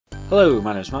Hello,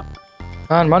 my name's Matt.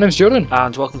 And my name's Jordan.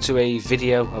 And welcome to a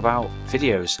video about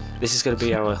videos. This is going to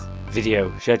be our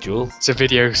video schedule. It's a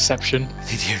videoception.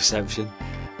 Videoception.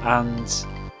 And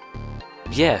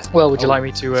yeah. Well, would you like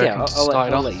me to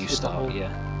I'll let you start,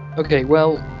 yeah. Okay,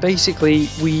 well, basically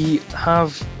we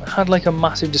have had like a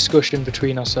massive discussion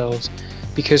between ourselves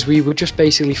because we were just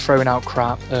basically throwing out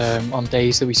crap on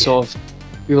days that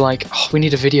we were like, oh, we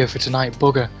need a video for tonight,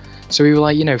 bugger. So we were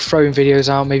like, throwing videos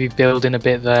out, maybe building a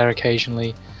bit there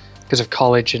occasionally because of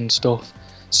college and stuff.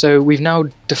 So we've now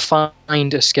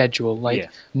defined a schedule.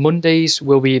 Mondays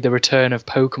will be the return of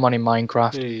Pokemon in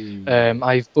Minecraft. Hey.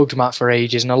 I've bugged Matt for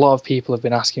ages, and a lot of people have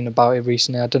been asking about it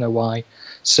recently. I don't know why.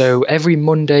 So every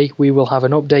Monday we will have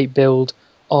an update build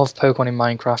of Pokemon in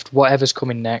Minecraft, whatever's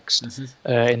coming next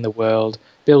in the world.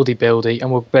 Buildy,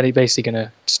 and we're basically going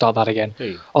to start that again.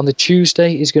 Hey. On the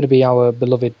Tuesday is going to be our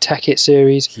beloved Tekkit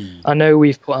series. I know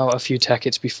we've put out a few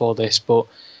Tekkits before this, but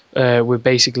we're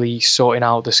basically sorting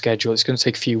out the schedule. It's going to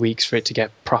take a few weeks for it to get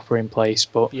proper in place,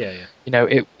 but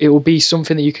it will be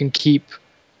something that you can keep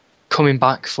coming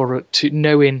back for, to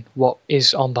knowing what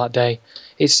is on that day.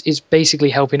 It's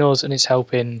basically helping us, and it's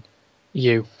helping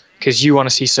you because you want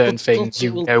to see certain things.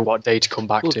 You know what day to come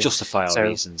back to. We'll justify our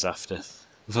reasons after.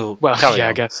 Well, yeah,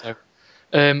 I guess so.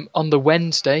 On the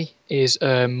Wednesday is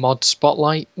Mod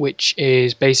Spotlight, which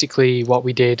is basically what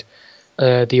we did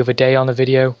the other day on the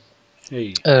video.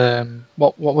 Hey.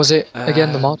 What was it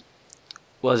again? The mod?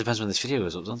 Well, it depends when this video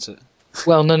goes up, doesn't it?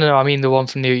 Well, no. I mean the one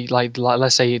from the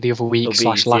let's say the other week /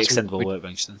 last the extendable week.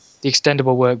 Workbench then. The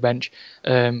extendable workbench.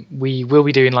 We will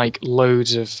be doing like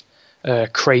loads of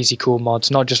crazy cool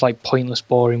mods, not just like pointless,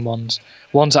 boring ones.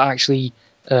 Ones that actually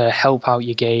help out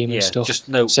your game and stuff. Just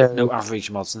no average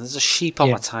mods. And there's a sheep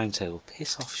on my timetable.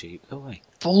 Piss off, sheep. Go away.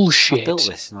 Bullshit. I built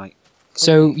this in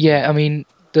So yeah, I mean,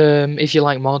 if you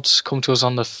like mods, come to us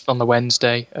on the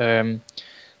Wednesday.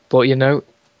 But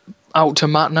out to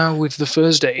Matt now with the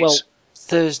Thursdays. Well,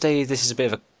 Thursday, this is a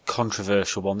bit of a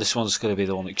controversial one. This one's going to be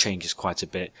the one that changes quite a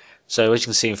bit. So as you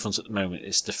can see in front at the moment,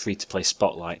 it's the free-to-play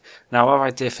Spotlight. Now, our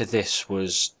idea for this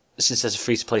was, since there's a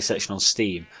free-to-play section on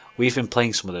Steam, we've been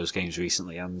playing some of those games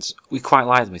recently, and we quite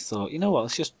like them. We thought, you know what,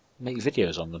 let's just make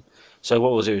videos on them. So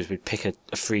what we'll do is we'd pick a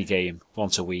free game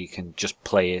once a week and just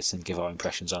play it and give our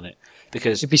impressions on it.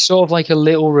 Because it'd be sort of like a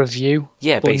little review,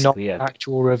 but basically, not an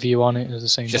actual review on it at the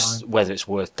same time. Just whether it's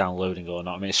worth downloading or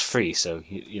not. I mean, it's free, so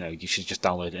you should just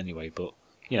download it anyway. But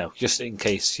just in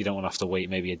case you don't want to have to wait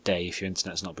maybe a day if your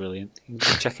internet's not brilliant, you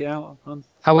can check it out on.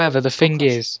 However, the thing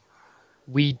is,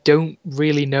 we don't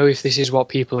really know if this is what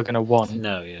people are going to want.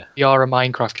 No, yeah. We are a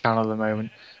Minecraft channel at the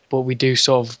moment, but we do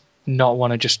sort of not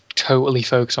want to just totally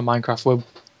focus on Minecraft. We're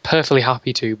perfectly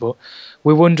happy to, but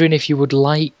we're wondering if you would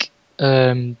like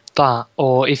that,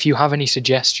 or if you have any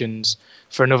suggestions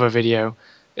for another video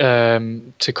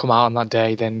to come out on that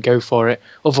day, then go for it.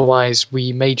 Otherwise,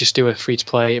 we may just do a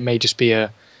free-to-play. It may just be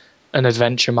an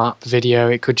adventure map video.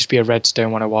 It could just be a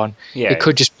Redstone 101. It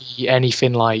could just be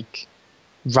anything like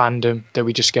random that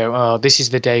we just go, oh, this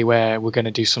is the day where we're going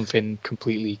to do something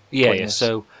completely pointless.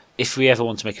 So if we ever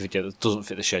want to make a video that doesn't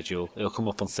fit the schedule, it'll come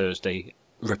up on Thursday,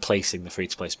 replacing the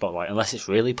free-to-play Spotlight, unless it's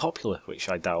really popular, which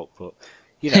I doubt, but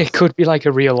it could be like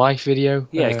a real-life video.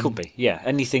 Yeah, it could be. Yeah,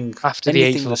 anything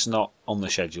that's not on the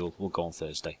schedule will go on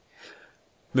Thursday.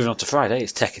 Moving on to Friday,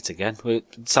 it's Tekkit again. We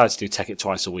decided to do Tekkit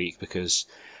twice a week because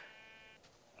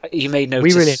you may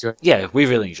notice... We really enjoy it. Yeah, we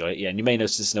really enjoy it, yeah, and you may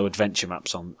notice there's no adventure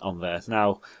maps on there.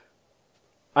 Now,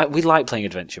 we like playing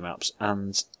adventure maps,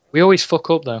 and... We always fuck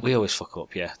up, though. We always fuck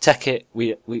up, yeah. Tekkit,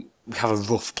 we have a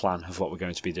rough plan of what we're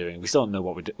going to be doing. We don't know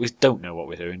what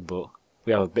we're doing, but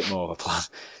we have a bit more of a plan.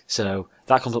 So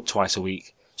that comes up twice a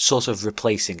week, sort of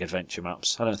replacing adventure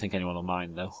maps. I don't think anyone will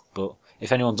mind, though. But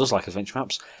if anyone does like adventure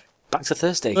maps, back to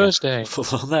Thursday again. Thursday.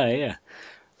 Put on there, yeah.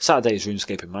 Saturday is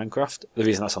Runescape in Minecraft. The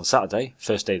reason that's on Saturday,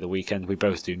 first day of the weekend, we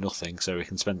both do nothing, so we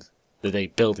can spend the day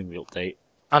building the update.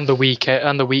 And the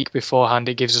week beforehand,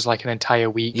 it gives us like an entire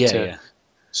week to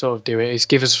sort of do it. It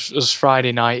gives us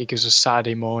Friday night, it gives us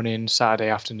Saturday morning, Saturday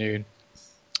afternoon.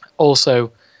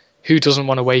 Also, who doesn't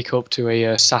want to wake up to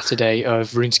a Saturday of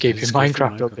RuneScape in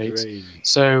Minecraft updates? Crazy.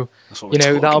 So,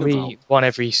 that'll be one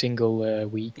every single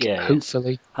week,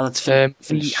 hopefully. And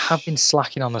we have been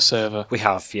slacking on the server. We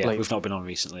have, yeah. We've not been on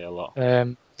recently a lot.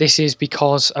 This is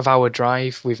because of our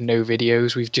drive with no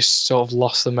videos. We've just sort of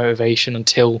lost the motivation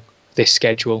until this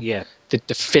schedule. Yeah. The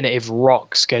definitive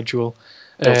rock schedule.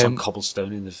 Built on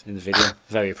cobblestone in the video.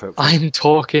 Very appropriate. I'm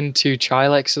talking to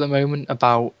Chilex at the moment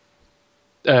about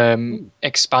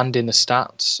expanding the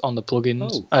stats on the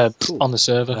plugins on the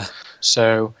server.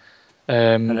 So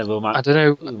and then I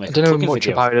don't know much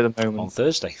about it at the moment. On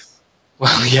Thursday.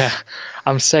 Well, yeah,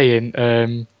 I'm saying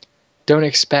don't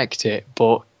expect it,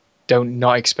 but don't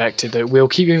not expect it. That we'll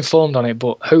keep you informed on it,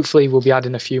 but hopefully we'll be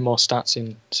adding a few more stats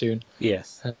in soon. Yeah.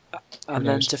 And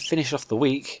then to finish off the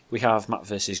week, we have Matt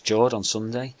versus Jord on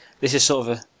Sunday. This is sort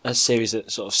of a series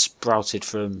that sort of sprouted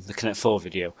from the Connect 4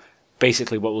 video.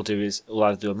 Basically, what we'll do is we'll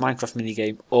either do a Minecraft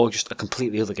minigame or just a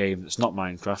completely other game that's not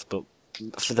Minecraft, but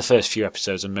for the first few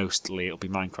episodes, and mostly it'll be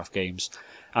Minecraft games.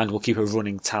 And we'll keep a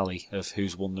running tally of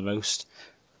who's won the most.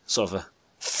 Sort of a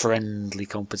friendly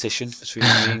competition between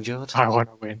me and Jord. I want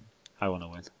to win. I want to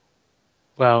win.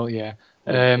 Well, yeah.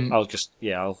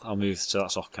 I'll move so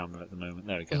that's off camera at the moment.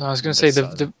 There we go. No, I was going to say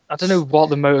I don't know what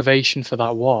the motivation for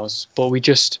that was, but we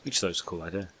just thought it was a cool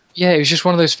idea. Yeah, it was just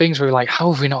one of those things where we're like,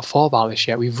 how have we not thought about this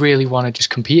yet? We really want to just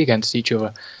compete against each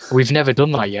other. We've never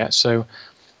done that yet, so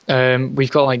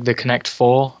we've got like the Connect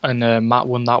 4, and Matt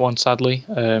won that one sadly.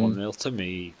 1-0 to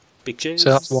me. Big cheers. So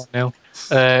that's 1-0.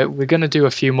 We're going to do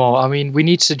a few more. I mean, we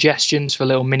need suggestions for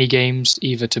little mini games,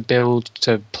 either to build,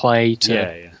 to play,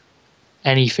 to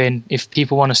anything. If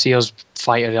people want to see us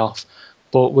fight it off,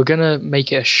 but we're going to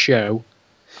make it a show,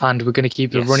 and we're going to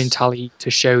keep the running tally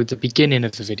to show the beginning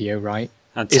of the video, right?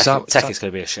 And Tekkit's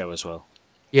going to be a show as well.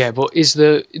 Yeah, but is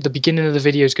the beginning of the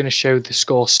video is going to show the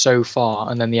score so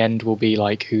far, and then the end will be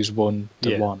like who's won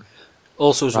the one.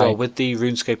 Also, as well, with the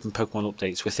RuneScape and Pokemon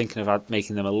updates, we're thinking of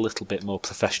making them a little bit more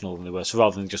professional than they were. So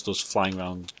rather than just us flying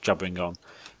around jabbering on,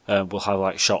 we'll have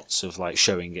like shots of like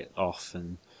showing it off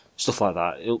and stuff like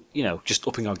that. Just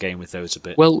upping our game with those a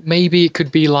bit. Well, maybe it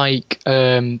could be like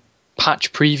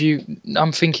patch preview.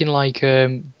 I'm thinking like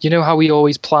you know how we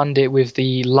always planned it with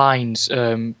the lines,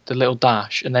 the little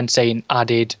dash, and then saying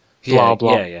added blah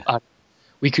blah. Yeah.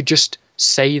 We could just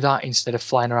say that instead of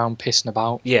flying around pissing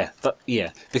about. Yeah,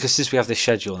 because since we have this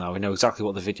schedule now, we know exactly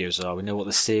what the videos are, we know what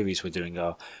the series we're doing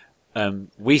are.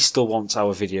 We still want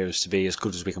our videos to be as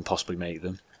good as we can possibly make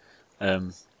them,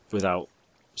 without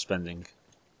spending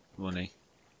money.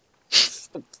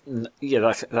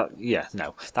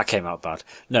 That came out bad.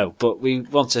 No, but we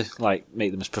want to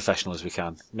make them as professional as we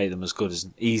can, make them as good as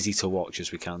easy to watch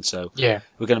as we can. So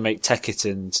we're going to make Tekkit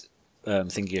and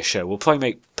Thingy a show. We'll probably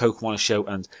make Pokemon a show,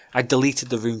 and I deleted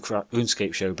the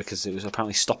RuneScape show because it was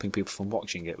apparently stopping people from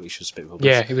watching it, which was a bit rubbish.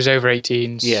 Yeah, it was over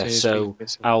 18. Yeah, so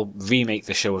I'll remake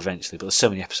the show eventually, but there's so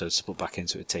many episodes to put back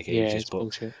into it, take ages. It's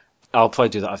bullshit. I'll probably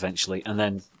do that eventually, and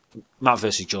then Matt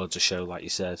vs. Jord's a show, like you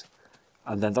said.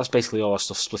 And then that's basically all our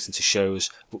stuff split into shows.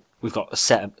 We've got a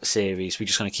set series. We're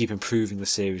just going to keep improving the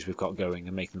series we've got going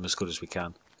and making them as good as we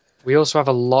can. We also have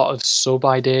a lot of sub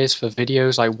ideas for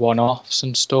videos, like one-offs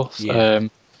and stuff. Yeah.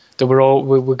 That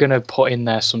we're going to put in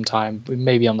there sometime,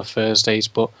 maybe on the Thursdays.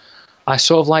 But I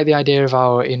sort of like the idea of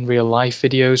our in real life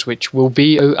videos, which will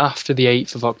be after the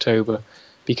 8th of October,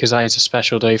 because that is a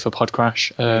special day for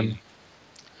Podcrash.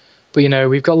 But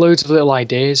we've got loads of little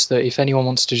ideas that if anyone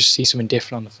wants to just see something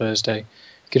different on the Thursday,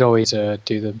 you could always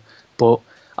do them. But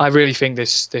I really think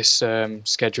this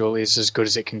schedule is as good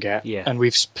as it can get. Yeah. And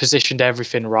we've positioned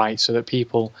everything right so that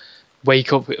people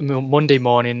wake up Monday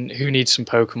morning, who needs some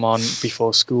Pokemon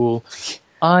before school?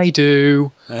 I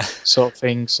do, sort of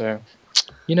thing. So,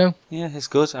 Yeah, it's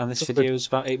good. And this video is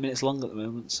about 8 minutes long at the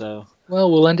moment, so...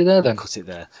 Well, we'll end it there then. Cut it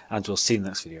there. And we'll see you in the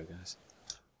next video, guys.